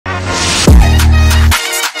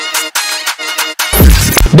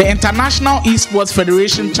The International Esports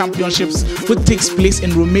Federation Championships, which takes place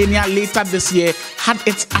in Romania later this year, had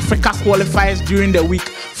its Africa qualifiers during the week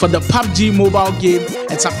for the PUBG mobile game,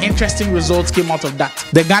 and some interesting results came out of that.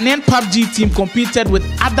 The Ghanaian PUBG team competed with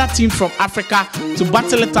other teams from Africa to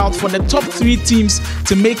battle it out for the top 3 teams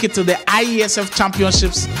to make it to the IASF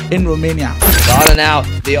Championships in Romania. Ghana now,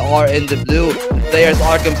 they are in the blue. The players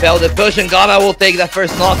are compelled to push, and Ghana will take that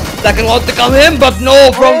first knock. Second one to come in, but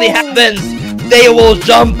no, from the heavens. They will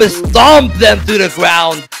jump and stomp them to the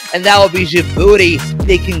ground. And that will be Djibouti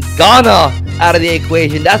taking Ghana out of the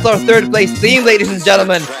equation. That's our 3rd place team, ladies and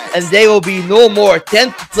gentlemen. And they will be no more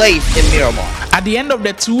 10th place in Miramar. At the end of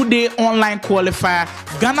the 2-day online qualifier,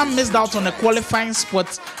 Ghana missed out on the qualifying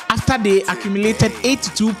spot after they accumulated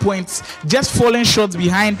 82 points, just falling short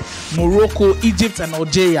behind Morocco, Egypt, and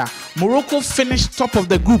Algeria. Morocco finished top of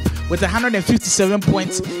the group with 157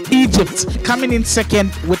 points, Egypt coming in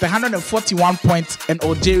second with 141 points, and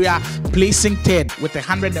Algeria placing third with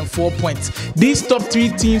 104 points. These top 3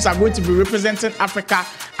 teams are going to be representing Africa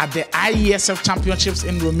at the IASF Championships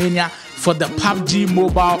in Romania for the PUBG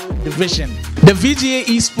mobile division. The VGA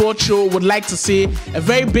Esports Show would like to say a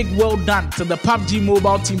very big well done to the PUBG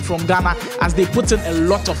mobile team from Ghana, as they put in a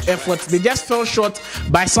lot of effort. They just fell short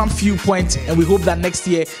by some few points, and we hope that next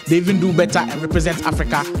year they even do better and represent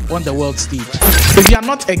Africa on the world stage. If you are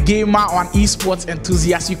not a gamer or an esports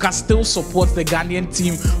enthusiast, you can still support the Ghanaian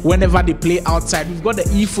team whenever they play outside. We've got the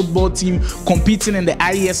eFootball team competing in the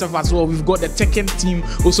IASF as well. We've got the Tekken team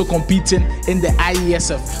also competing in the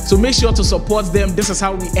IASF. So make sure to support them. This is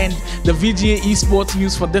how we end the VGA Esports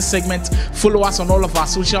news for this segment. Follow us on all of our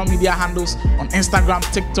social media handles on Instagram,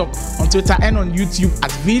 TikTok, on Twitter, and on YouTube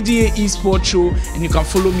at VGA Esports Show. And you can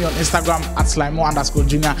follow me on Instagram at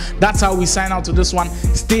Slimo_Jr. That's how we sign out to this one.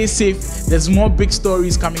 Stay safe. There's more big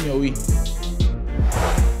stories coming your way.